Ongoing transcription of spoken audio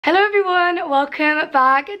Hello everyone, welcome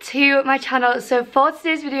back to my channel. So for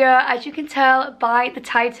today's video, as you can tell by the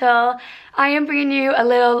title, I am bringing you a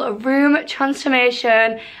little room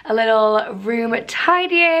transformation, a little room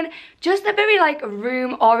tidying, just a very like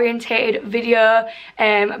room orientated video.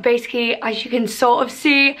 Basically, as you can sort of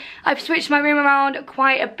see, I've switched my room around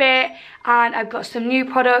quite a bit and I've got some new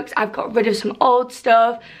products, I've got rid of some old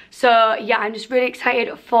stuff. So yeah, I'm just really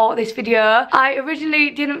excited for this video. I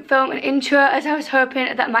originally didn't film an intro as I was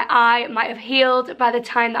hoping that my eye might have healed by the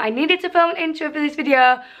time that I needed to film an intro for this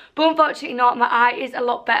video, but unfortunately not. My eye is a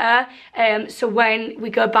lot better, so when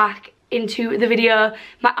we go back into the video,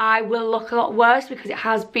 my eye will look a lot worse because it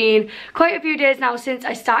has been quite a few days now since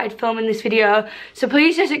I started filming this video. So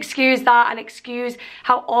please just excuse that and excuse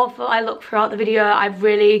how awful I look throughout the video. I've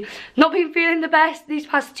really not been feeling the best these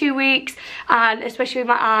past 2 weeks, and especially with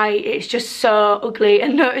my eye, it's just so ugly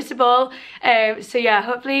and noticeable. So yeah,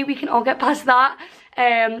 hopefully we can all get past that.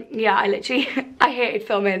 Yeah, I hated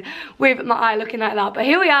filming with my eye looking like that, but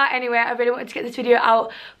here we are anyway. I really wanted to get this video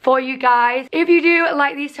out for you guys. If you do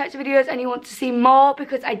like these types of videos and you want to see more,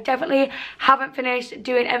 because I definitely haven't finished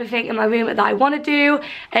doing everything in my room that I want to do,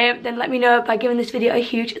 then let me know by giving this video a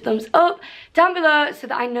huge thumbs up down below so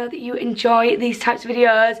that I know that you enjoy these types of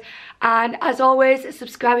videos. And as always,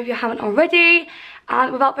 subscribe if you haven't already.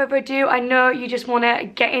 And without further ado, I know you just want to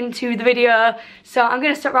get into the video, so I'm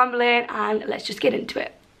going to stop rambling and let's just get into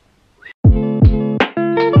it.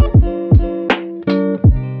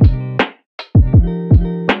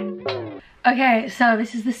 Okay, so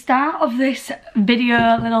this is the start of this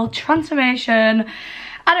video, little transformation.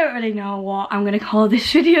 I don't really know what I'm going to call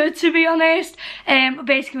this video, to be honest. But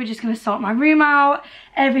basically we're just going to sort my room out.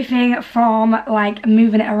 Everything from like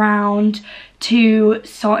moving it around to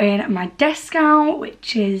sorting my desk out,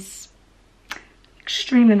 which is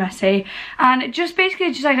extremely messy, and just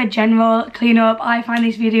basically just like a general cleanup. I find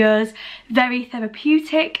these videos very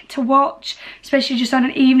therapeutic to watch, especially just on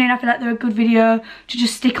an evening. I feel like they're a good video to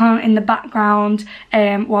just stick on in the background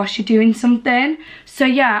whilst you're doing something. So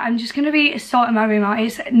yeah, I'm just going to be sorting my room out.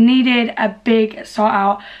 It's needed a big sort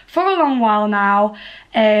out for a long while now.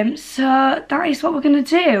 So that is what we're going to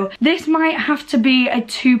do. This might have to be a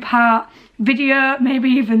 2-part video, maybe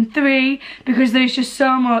even 3, because there's just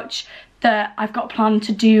so much that I've got planned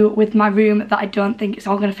to do with my room that I don't think it's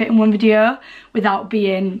all going to fit in one video without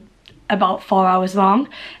being about 4 hours long.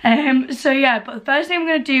 So yeah, but the first thing I'm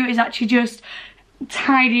going to do is actually just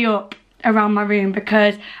tidy up around my room,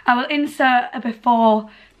 because I will insert a before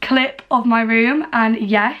clip of my room, and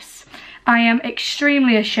yes, I am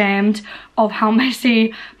extremely ashamed of how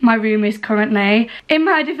messy my room is currently. In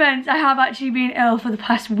my defense, I have actually been ill for the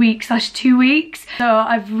past week/2 weeks, so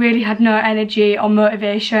I've really had no energy or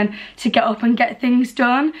motivation to get up and get things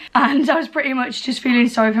done, and I was pretty much just feeling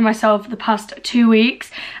sorry for myself for the past 2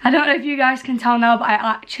 weeks. I don't know if you guys can tell now, but I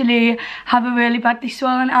actually have a really badly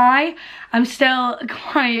swollen eye. I'm still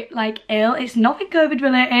quite like ill. It's nothing COVID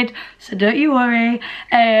related, so don't you worry.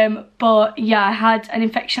 But yeah, I had an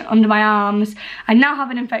infection under my arms. I now have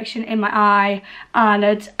an infection in my eye, and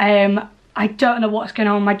I don't know what's going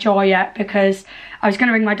on with my jaw yet, because I was going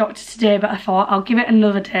to ring my doctor today, but I thought I'll give it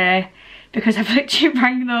another day, because I've literally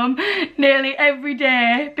rang them nearly every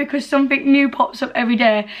day because something new pops up every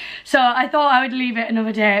day. So I thought I would leave it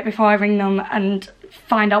another day before I ring them and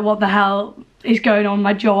find out what the hell is going on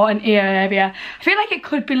my jaw and ear area. I feel like it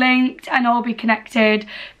could be linked and all be connected,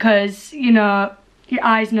 because you know, your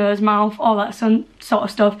eyes, nose, mouth, all that sort of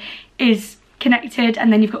stuff is connected,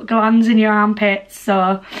 and then you've got glands in your armpits,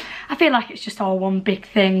 so I feel like it's just all one big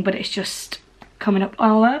thing, but it's just coming up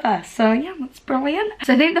all over. So yeah, that's brilliant.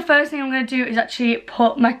 So I think the first thing I'm going to do is actually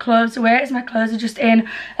put my clothes away, as my clothes are just in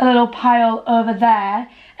a little pile over there,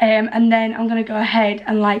 and then I'm going to go ahead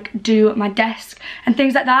and like do my desk and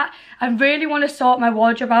things like that. I really want to sort my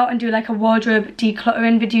wardrobe out and do like a wardrobe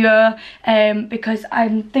decluttering video, because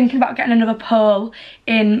I'm thinking about getting another pole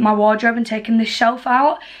in my wardrobe and taking this shelf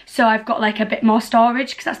out, so I've got like a bit more storage,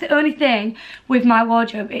 because that's the only thing with my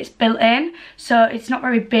wardrobe, it's built in, so it's not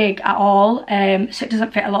very big at all, so it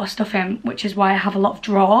doesn't fit a lot of stuff in, which is why I have a lot of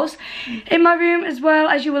drawers in my room as well,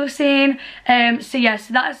 as you will have seen. So yeah,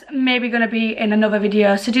 so that's maybe going to be in another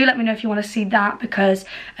video, so do let me know if you want to see that, because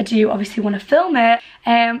I do obviously want to film it.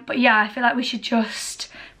 But yeah, I feel like we should just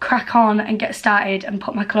crack on and get started and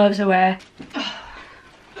put my clothes away.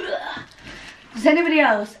 Does anybody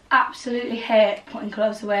else absolutely hate putting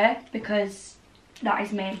clothes away? Because that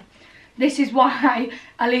is me. This is why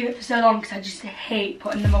I leave it for so long, because I just hate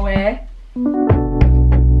putting them away.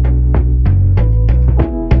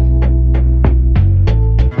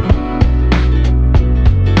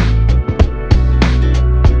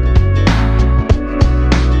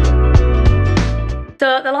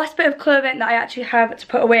 So the last bit of clothing that I actually have to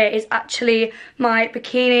put away is actually my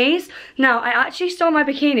bikinis. Now, I actually store my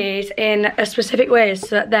bikinis in a specific way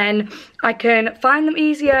so that then I can find them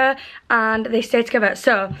easier and they stay together.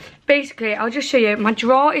 So basically, I'll just show you. My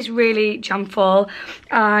drawer is really jam full.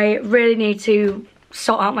 I really need to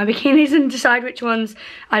sort out my bikinis and decide which ones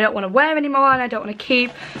I don't want to wear anymore and I don't want to keep.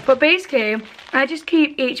 But basically, I just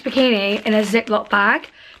keep each bikini in a Ziploc bag,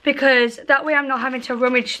 because that way I'm not having to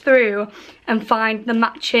rummage through and find the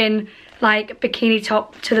matching like bikini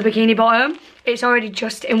top to the bikini bottom. It's already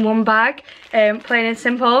just in one bag, plain and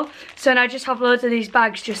simple. So now I just have loads of these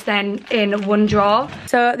bags just then in one drawer.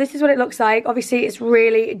 So this is what it looks like. Obviously it's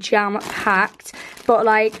really jam packed, but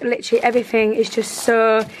like literally everything is just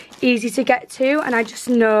so easy to get to, and I just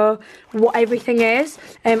know what everything is.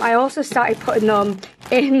 I also started putting them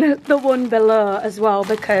in the one below as well,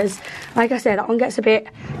 because like I said, that one gets a bit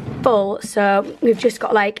full. So we've just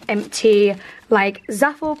got like empty like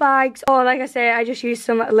Zaffle bags, or like I say, I just used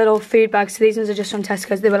some little food bags. So these ones are just from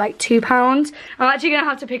Tesco's. They were like £2. I'm actually gonna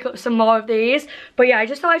have to pick up some more of these, but yeah, I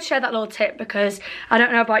just thought I'd share that little tip, because I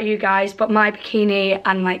don't know about you guys, but my bikini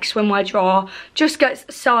and like swimwear drawer just gets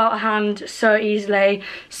so out of hand so easily.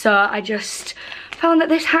 So I just found that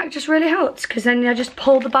this hack just really helps, because then I just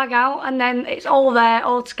pull the bag out and then it's all there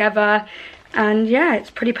all together, and yeah,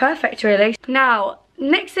 it's pretty perfect really. Now,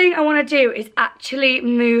 next thing I want to do is actually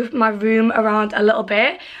move my room around a little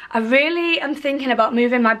bit. I really am thinking about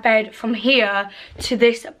moving my bed from here to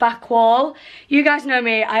this back wall. You guys know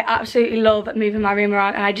me, I absolutely love moving my room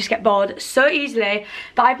around and I just get bored so easily,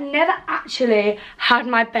 but I've never actually had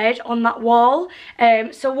my bed on that wall.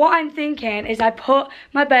 So what I'm thinking is I put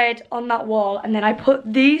my bed on that wall and then I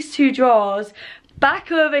put these two drawers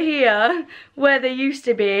back over here where they used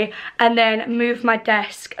to be, and then move my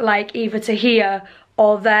desk like either to here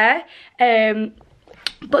or there.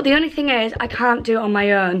 But the only thing is, I can't do it on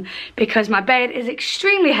my own because my bed is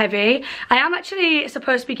extremely heavy. I am actually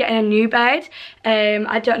supposed to be getting a new bed.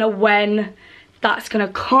 I don't know when that's gonna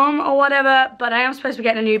come or whatever, but I am supposed to be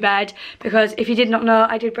getting a new bed, because if you did not know,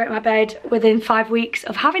 I did break my bed within 5 weeks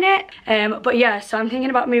of having it. But yeah, so I'm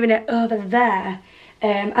thinking about moving it over there.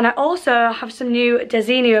 And I also have some new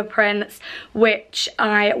desenio prints which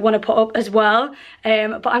I want to put up as well,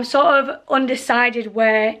 but I'm sort of undecided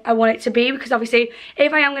where I want it to be, because obviously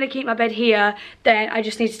if I am going to keep my bed here, then I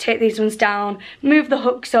just need to take these ones down, move the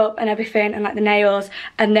hooks up and everything, and like the nails,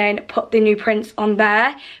 and then put the new prints on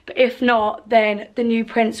there. But if not, then the new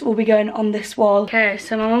prints will be going on this wall. Okay,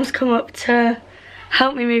 so my mum's come up to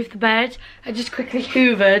help me move the bed. I just quickly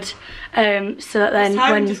hoovered, so that then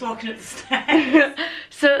when just walking up the stairs.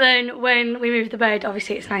 so that then when we move the bed,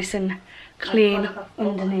 obviously it's nice and clean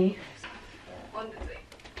underneath.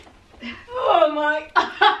 Oh my!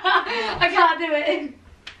 I can't do it.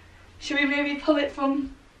 Should we maybe pull it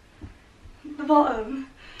from the bottom?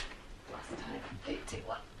 Last time. 3, 2,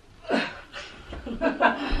 1.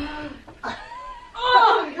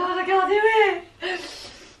 Oh my god, I can't do it.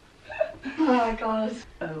 Oh my god.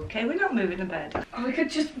 Okay, we're not moving the bed. Oh, we could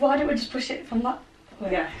just, why don't we just push it from that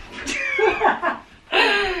way? Yeah.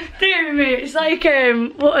 Dear me, it's like,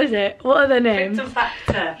 what is it? What are their names? Phantom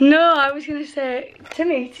Factor. No, I was going to say, to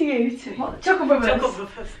me, to you, to what? Chocolate Brothers. Chocolate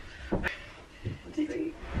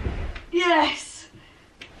Brothers. Yes.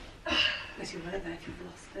 Because you weren't there if you've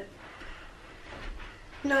lost it.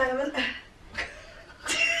 No, I haven't.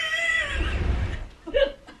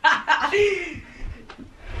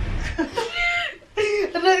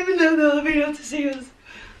 I don't even know they'll be able to see us.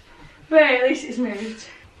 Right, at least it's moved.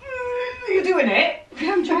 You're doing it.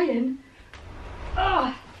 Yeah, I'm trying.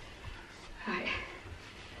 Oh. Right.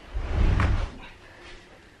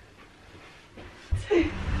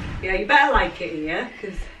 Yeah, you better like it here,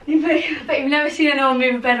 because I bet you've never seen anyone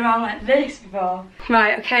move a bed around like this before.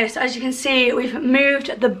 Right, okay, so as you can see, we've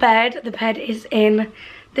moved the bed. The bed is in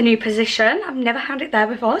the new position. I've never had it there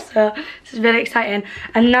before, so this is really exciting.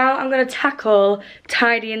 And now I'm going to tackle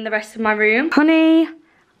tidying the rest of my room. Honey,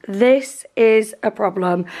 this is a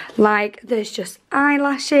problem. Like, there's just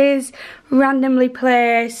eyelashes randomly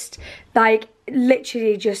placed, like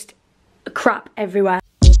literally just crap everywhere.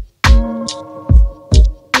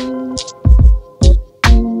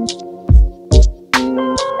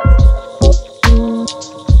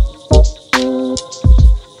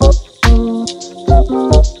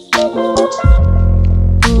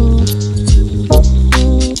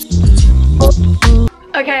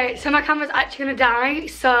 Okay, so my camera's actually gonna die,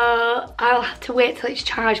 so I'll have to wait till it's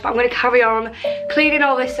charged, but I'm gonna carry on cleaning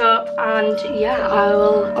all this up, and yeah, I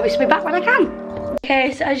will obviously be back when I can.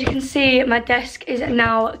 Okay, so as you can see, my desk is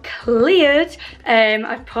now cleared.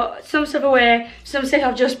 I've put some stuff away, some stuff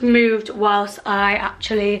I've just moved whilst I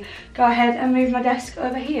actually go ahead and move my desk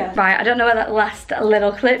over here. Right, I don't know where that last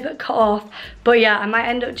little clip cut off, but yeah, I might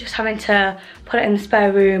end up just having to put it in the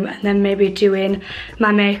spare room and then maybe doing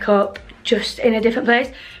my makeup just in a different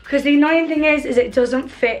place, because the annoying thing is it doesn't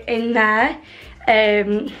fit in there.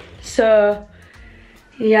 So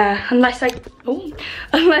yeah, unless I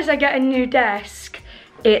get a new desk,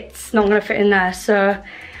 it's not gonna fit in there, so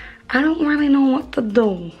I don't really know what to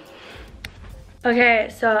do.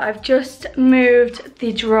 Okay, so I've just moved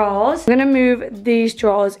the drawers. I'm gonna move these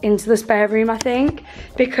drawers into the spare room, I think,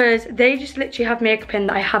 because they just literally have makeup in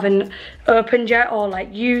that I haven't opened yet or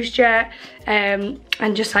like used yet, and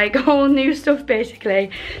just like all new stuff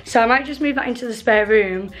basically. So I might just move that into the spare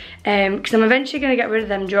room, because I'm eventually gonna get rid of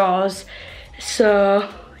them drawers. So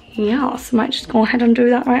yeah, so I might just go ahead and do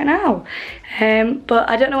that right now. But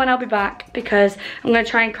I don't know when I'll be back, because I'm going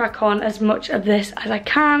to try and crack on as much of this as I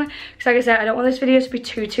can, because like I said, I don't want this video to be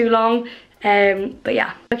too long. But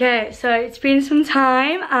yeah. Okay, so it's been some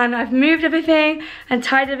time and I've moved everything and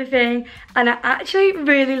tidied everything, and I actually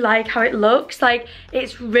really like how it looks. Like,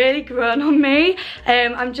 it's really grown on me.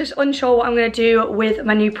 I'm just unsure what I'm going to do with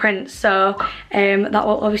my new prints, so that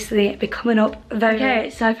will obviously be coming up very soon. Okay,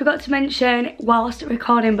 so I forgot to mention whilst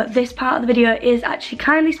recording, but this part of the video is actually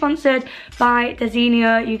kindly sponsored by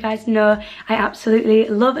Desenio. You guys know I absolutely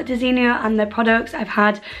love Desenio and their products. I've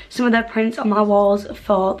had some of their prints on my walls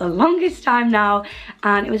for the longest time now,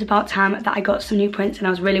 and it was about time that I got some new prints, and I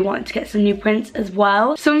was really wanting to get some new prints as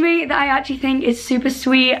well. Something that I actually think is super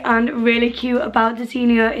sweet and really cute about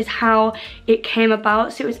Desenio is how it came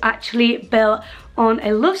about. So it was actually built on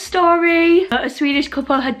a love story. A Swedish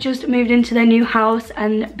couple had just moved into their new house,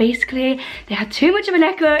 and basically they had too much of an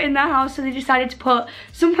echo in their house, so they decided to put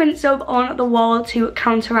some prints up on the wall to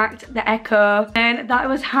counteract the echo, and that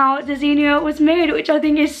was how Desenio was made, which I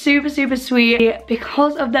think is super sweet.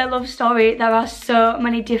 Because of their love story, there are so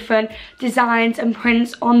many different designs and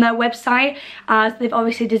prints on their website, as they've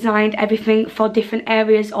obviously designed everything for different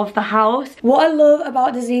areas of the house. What I love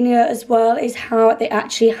about Desenio as well is how they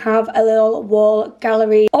actually have a little wall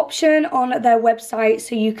gallery option on their website,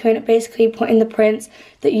 so you can basically put in the prints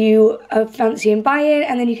that you are fancying buying,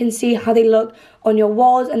 and then you can see how they look on your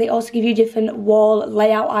walls, and they also give you different wall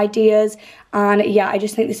layout ideas. And yeah, I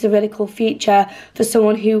just think this is a really cool feature for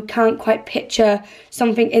someone who can't quite picture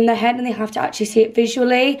something in their head and they have to actually see it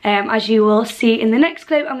visually. As you will see in the next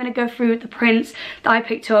clip, I'm going to go through the prints that I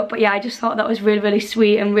picked up. But yeah, I just thought that was really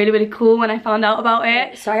sweet and really cool when I found out about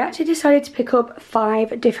it. So I actually decided to pick up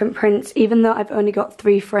 5 different prints, even though I've only got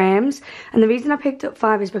 3 frames. And the reason I picked up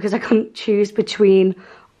 5 is because I couldn't choose between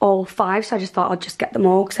all 5, so I just thought I'd just get them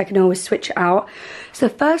all because I can always switch it out. So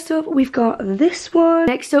first up, we've got this one.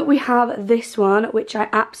 Next up, we have this one, which I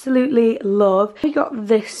absolutely love. We got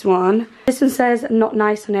this one. This one says not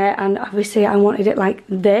nice on it, and obviously I wanted it like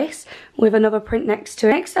this with another print next to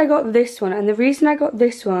it. Next, I got this one, and the reason I got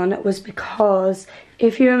this one was because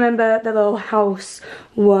if you remember the little house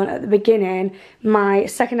one at the beginning, my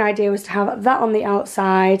second idea was to have that on the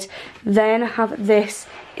outside, then have this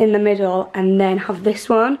in the middle, and then have this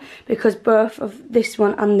one, because both of this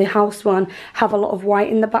one and the house one have a lot of white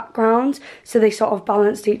in the background, so they sort of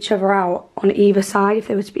balanced each other out on either side if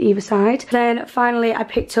they were to be either side. Then finally I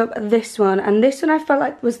picked up this one, and this one I felt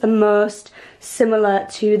like was the most similar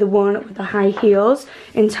to the one with the high heels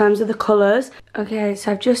in terms of the colours. Okay,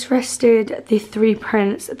 so I've just rested the 3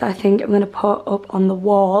 prints that I think I'm going to put up on the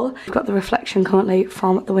wall. I've got the reflection currently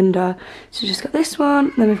from the window, so just got this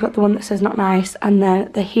one, then we've got the one that says not nice, and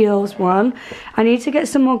then the heels one. I need to get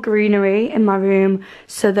some more greenery in my room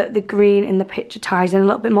so that the green in the picture ties in a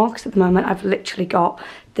little bit more, because at the moment I've literally got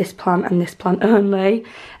this plant and this plant only,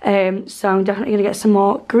 so I'm definitely going to get some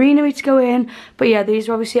more greenery to go in. But yeah, these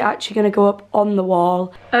are obviously actually going to go up on the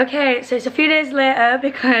wall. Okay, so it's a few days later,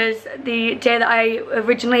 because the day that I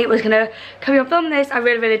originally was going to come and film this, I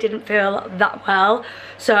really didn't feel that well,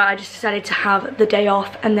 so I just decided to have the day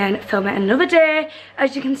off and then film it another day.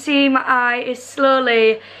 As you can see, my eye is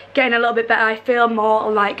slowly getting a little bit better. I feel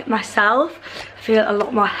more like myself, I feel a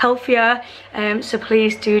lot more healthier, so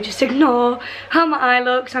please do just ignore how my eye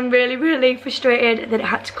looks. I'm really frustrated that it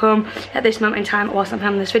had to come at this moment in time whilst I'm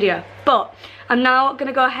filming this video. But I'm now going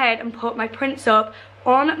to go ahead and put my prints up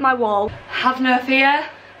on my wall. Have no fear,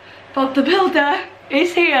 Bob the Builder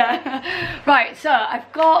is here. Right, so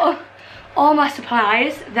I've got all my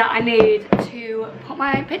supplies that I need to put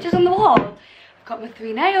my pictures on the wall. I've got my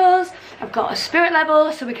 3 nails, I've got a spirit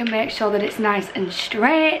level so we can make sure that it's nice and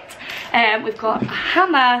straight. We've got a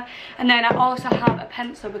hammer, and then I also have a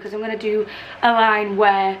pencil because I'm going to do a line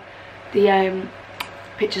where the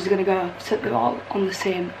pictures are going to go so they're all on the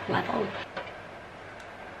same level.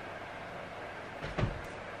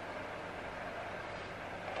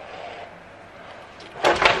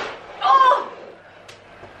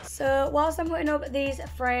 So whilst I'm putting up these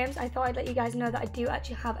frames, I thought I'd let you guys know that I do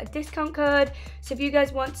actually have a discount code. So if you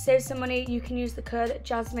guys want to save some money, you can use the code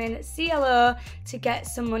Jasmine CLO to get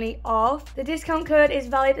some money off. The discount code is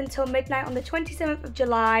valid until midnight on the 27th of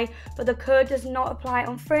July, but the code does not apply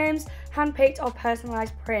on frames, handpicked or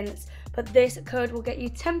personalised prints. But this code will get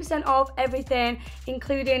you 10% off everything,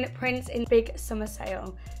 including prints in big summer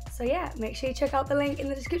sale. So yeah, make sure you check out the link in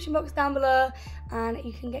the description box down below and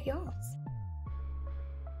you can get yours.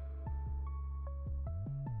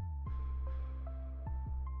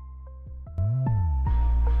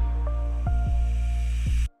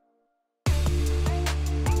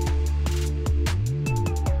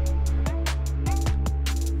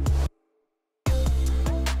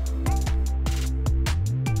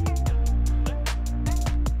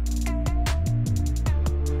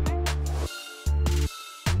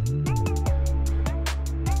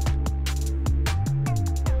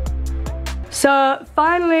 So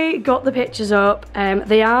finally got the pictures up.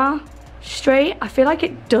 They are straight. I feel like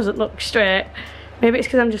it doesn't look straight. Maybe it's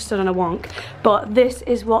because I'm just stood on a wonk. But this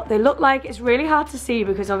is what they look like. It's really hard to see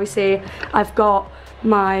because obviously I've got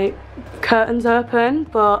my curtains open,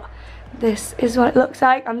 but this is what it looks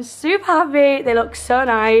like. I'm super happy. They look so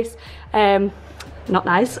nice. Not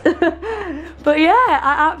nice. But yeah,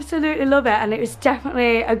 I absolutely love it, and it was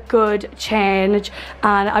definitely a good change,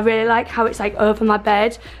 and I really like how it's like over my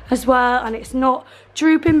bed as well, and it's not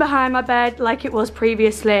drooping behind my bed like it was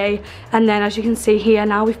previously. And then as you can see here,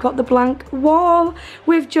 now we've got the blank wall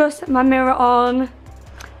with just my mirror on.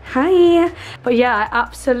 Hi. But yeah, I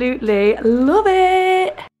absolutely love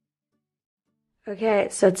it. Okay,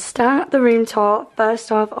 so to start the room tour,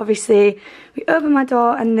 first off, obviously, we open my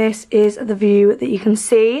door and this is the view that you can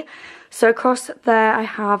see. So across there I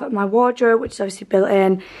have my wardrobe, which is obviously built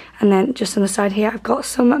in, and then just on the side here I've got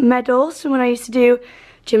some medals from when I used to do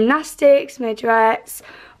gymnastics, majorettes,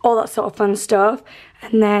 all that sort of fun stuff.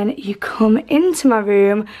 And then you come into my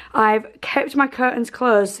room. I've kept my curtains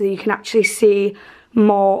closed so that you can actually see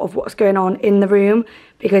more of what's going on in the room,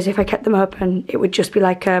 because if I kept them open it would just be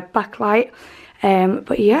like a backlight.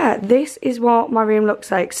 But yeah, this is what my room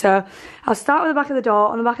looks like. So I'll start with the back of the door.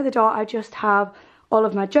 On the back of the door I just have all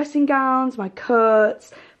of my dressing gowns, my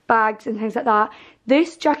coats, bags and things like that.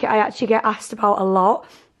 This jacket I actually get asked about a lot.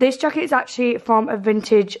 This jacket is actually from a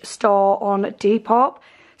vintage store on Depop.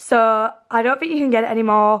 So I don't think you can get it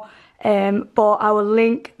anymore, but I will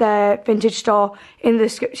link their vintage store in the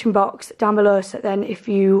description box down below, so then if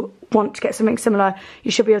you want to get something similar,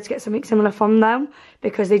 you should be able to get something similar from them,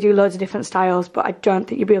 because they do loads of different styles, but I don't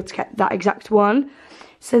think you'll be able to get that exact one.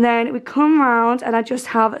 So then we come round and I just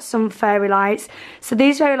have some fairy lights. So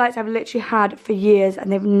these fairy lights I've literally had for years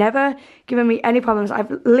and they've never given me any problems.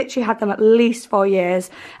 I've literally had them at least 4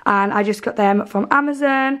 years, and I just got them from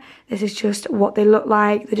Amazon. This is just what they look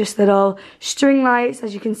like. They're just little string lights.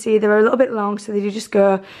 As you can see, they're a little bit long, so they do just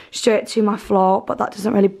go straight to my floor, but that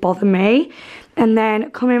doesn't really bother me. And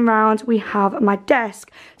then coming round, we have my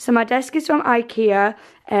desk. So my desk is from IKEA.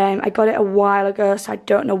 I got it a while ago, so I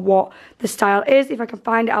don't know what the style is. If I can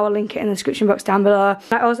find it, I will link it in the description box down below.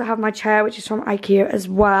 I also have my chair, which is from IKEA as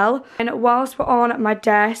well. And whilst we're on my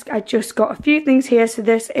desk, I just got a few things here. So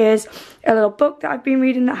this is a little book that I've been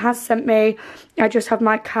reading that has sent me. I just have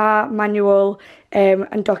my car manual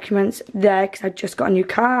and documents there because I just got a new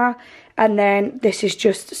car. And then this is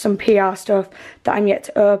just some PR stuff that I'm yet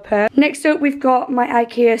to open. Next up, we've got my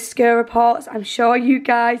IKEA scale reports. I'm sure you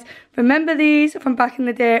guys remember these from back in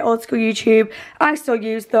the day, old school YouTube. I still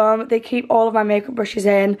use them. They keep all of my makeup brushes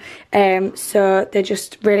in, so they're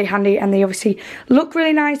just really handy, and they obviously look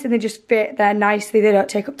really nice and they just fit there nicely. They don't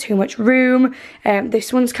take up too much room.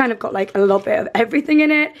 This one's kind of got like a little bit of everything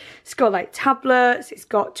in it. It's got like tablets, it's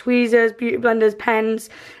got tweezers, beauty blenders, pens.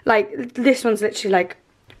 Like this one's literally like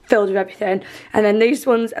filled with everything. And then these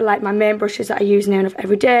ones are like my main brushes that I use near enough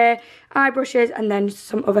every day, eye brushes, and then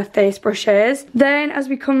some other face brushes. Then as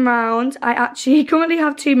we come round, I actually currently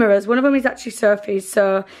have 2 mirrors. One of them is actually Sophie's,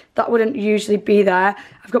 so that wouldn't usually be there.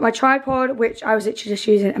 I've got my tripod, which I was literally just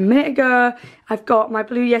using a minute ago. I've got my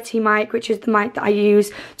Blue Yeti mic, which is the mic that I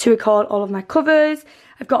use to record all of my covers.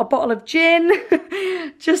 I've got a bottle of gin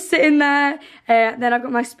just sitting there. Then I've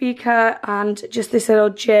got my speaker and just this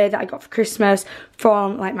little jade that I got for Christmas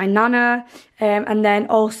from like my nana. And then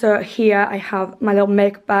also here I have my little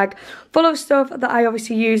makeup bag full of stuff that I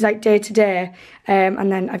obviously use like day to day.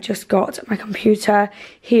 And then I've just got my computer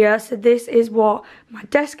here. So this is what my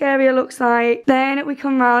desk area looks like. Then we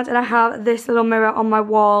come around and I have this little mirror on my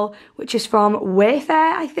wall, which is from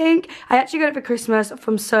Wayfair, I think. I actually got it for Christmas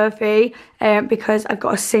from Sophie because I've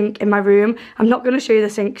got a sink in my room. I'm not going to show you the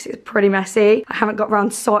sink because it's pretty messy. I haven't got around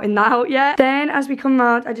to sorting that out yet. Then as we come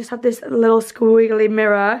around, I just have this little squiggly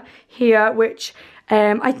mirror here, which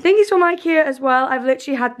I think is from IKEA as well. I've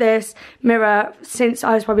literally had this mirror since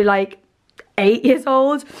I was probably like 8 years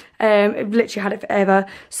old. I've literally had it forever.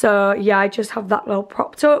 So yeah, I just have that little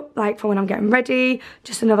propped up like for when I'm getting ready,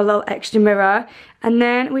 just another little extra mirror. And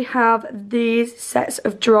then we have these sets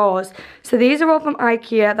of drawers. So these are all from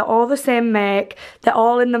IKEA. They're all the same make. They're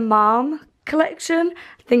all in the Mom collection.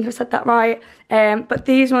 I think I said that right. But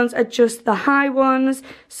these ones are just the high ones.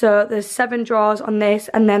 So there's 7 drawers on this,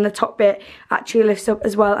 and then the top bit actually lifts up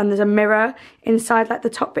as well, and there's a mirror inside like the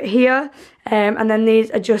top bit here. And then these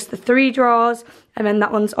are just the 3 drawers, and then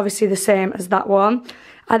that one's obviously the same as that one.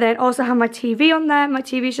 I then also have my TV on there. My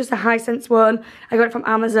TV is just a Hisense one. I got it from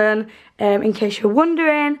Amazon, in case you're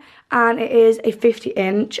wondering. And it is a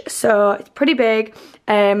 50-inch, so it's pretty big.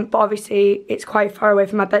 But obviously it's quite far away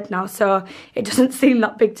from my bed now, so it doesn't seem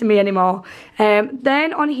that big to me anymore.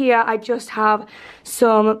 Then on here I just have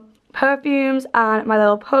some perfumes and my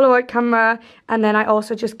little Polaroid camera, and then I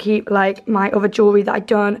also just keep like my other jewellery that I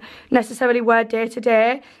don't necessarily wear day to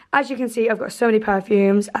day. As you can see, I've got so many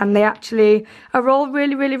perfumes and they actually are all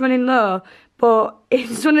really running low, but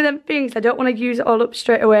it's one of them things, I don't want to use it all up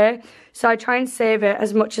straight away, so I try and save it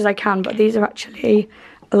as much as I can, but these are actually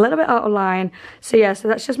a little bit out of line. So yeah, so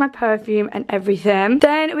that's just my perfume and everything.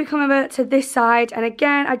 Then we come over to this side, and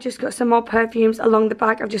again I've just got some more perfumes along the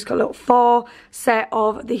back. I've just got a little 4 set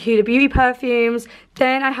of the Huda Beauty perfumes.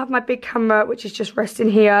 Then I have my big camera, which is just resting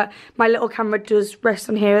here. My little camera does rest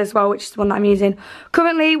on here as well, which is the one that I'm using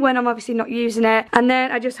currently when I'm obviously not using it. And then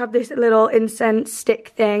I just have this little incense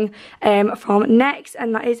stick thing from Next,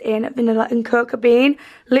 and that is in vanilla and cocoa bean.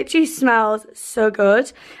 Literally smells so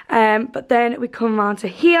good. But then we come around to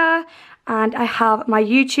here, and I have my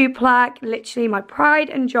YouTube plaque, literally my pride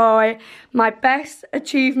and joy, my best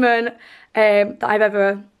achievement that I've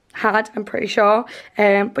ever had, I'm pretty sure.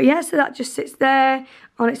 But yeah, so that just sits there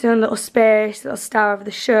on its own little space, little star of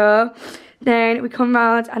the show. Then we come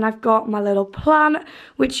around and I've got my little plant,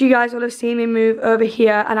 which you guys will have seen me move over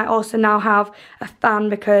here. And I also now have a fan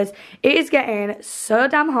because it is getting so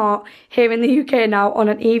damn hot here in the UK now on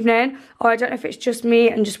an evening. Or I don't know if it's just me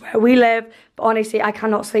and just where we live, but honestly, I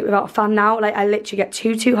cannot sleep without a fan now. Like, I literally get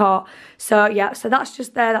too hot. So yeah, so that's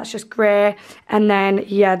just there, that's just grey. And then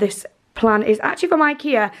yeah, this plant is actually from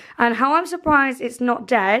IKEA. And how I'm surprised it's not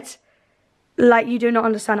dead, like, you do not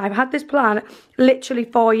understand. I've had this plant literally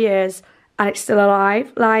 4 years and it's still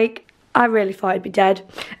alive. Like, I really thought it'd be dead.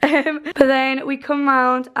 But then we come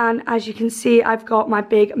round, and as you can see, I've got my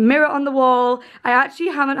big mirror on the wall. I actually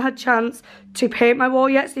haven't had chance to paint my wall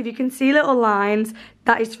yet, so if you can see little lines,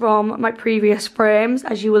 that is from my previous frames,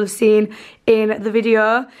 as you will have seen in the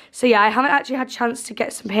video. So yeah, I haven't actually had a chance to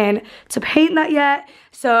get some paint to paint that yet,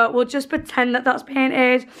 so we'll just pretend that that's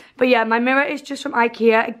painted. But yeah, my mirror is just from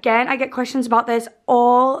IKEA. Again, I get questions about this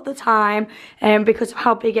all the time because of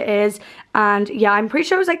how big it is. And yeah, I'm pretty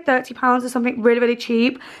sure it was like £30 or something, really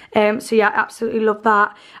cheap. So yeah, I absolutely love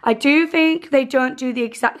that. I do think they don't do the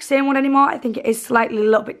exact same one anymore. I think it is slightly a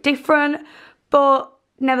little bit different, but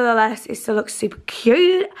nevertheless, it still looks super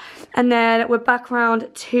cute. And then we're back around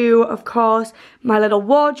to, of course, my little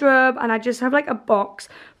wardrobe. And I just have like a box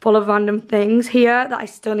full of random things here that I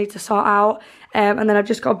still need to sort out. And then I've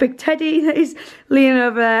just got a big teddy that is leaning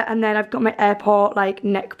over there. And then I've got my airport like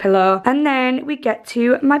neck pillow. And then we get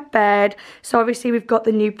to my bed. So obviously we've got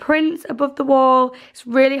the new prints above the wall. It's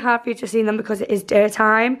really hard for you to see them because it is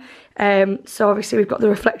daytime. So obviously we've got the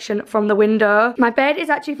reflection from the window. My bed is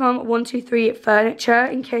actually from 123 Furniture,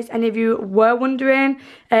 in case any of you were wondering.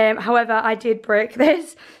 However, I did break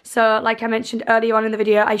this. So like I mentioned earlier on in the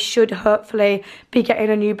video, I should hopefully be getting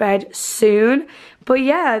a new bed soon. But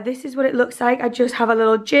yeah, this is what it looks like. I just have a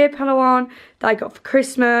little J pillow on that I got for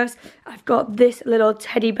Christmas. I've got this little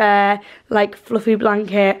teddy bear, like fluffy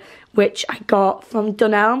blanket, which I got from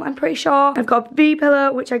Dunelm, I'm pretty sure. I've got a B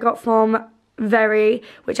pillow, which I got from Very,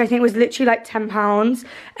 which I think was literally like £10.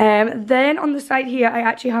 Then on the side here, I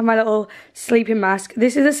actually have my little sleeping mask.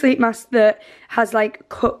 This is a sleep mask that has like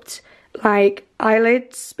cupped like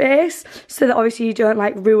eyelid space, so that obviously you don't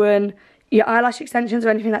like ruin your eyelash extensions or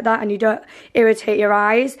anything like that, and you don't irritate your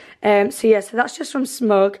eyes. So yeah, so that's just from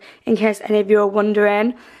Smug, in case any of you are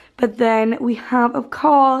wondering. But then we have, of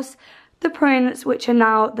course, the prints, which are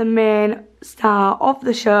now the main star of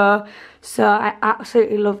the show. So I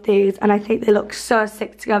absolutely love these, and I think they look so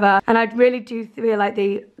sick together, and I really do feel like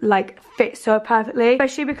they fit so perfectly,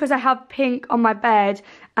 especially because I have pink on my bed,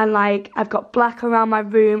 and like I've got black around my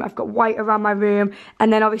room, I've got white around my room,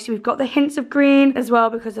 and then obviously we've got the hints of green as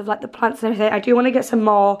well because of like the plants and everything. I do want to get some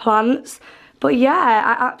more plants, but yeah,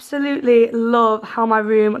 I absolutely love how my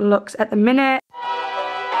room looks at the minute.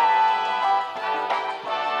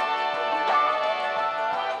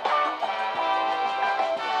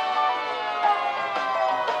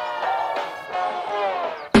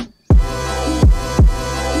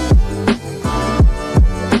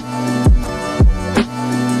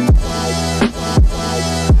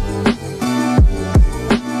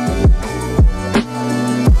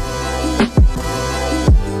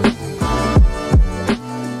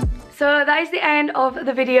 So that is the end of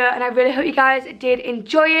the video, and I really hope you guys did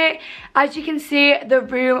enjoy it. As you can see, the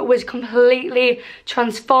room was completely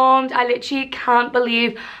transformed. I literally can't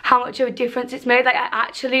believe how much of a difference it's made. Like, I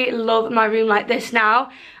actually love my room like this now,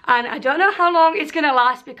 and I don't know how long it's gonna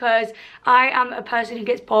last because I am a person who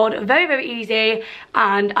gets bored very, very easy,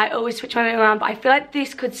 and I always switch my room around, but I feel like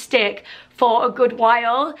this could stick for a good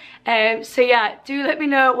while. So yeah, do let me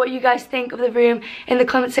know what you guys think of the room in the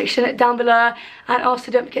comment section down below, and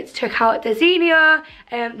also don't forget to check out Desenio.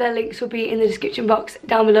 Their links will be in the description box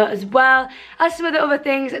down below as well as some of the other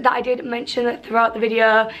things that I did mention throughout the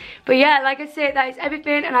video. But yeah, like I said, that is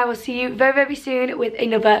everything, and I will see you very, very soon with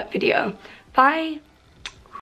another video. Bye.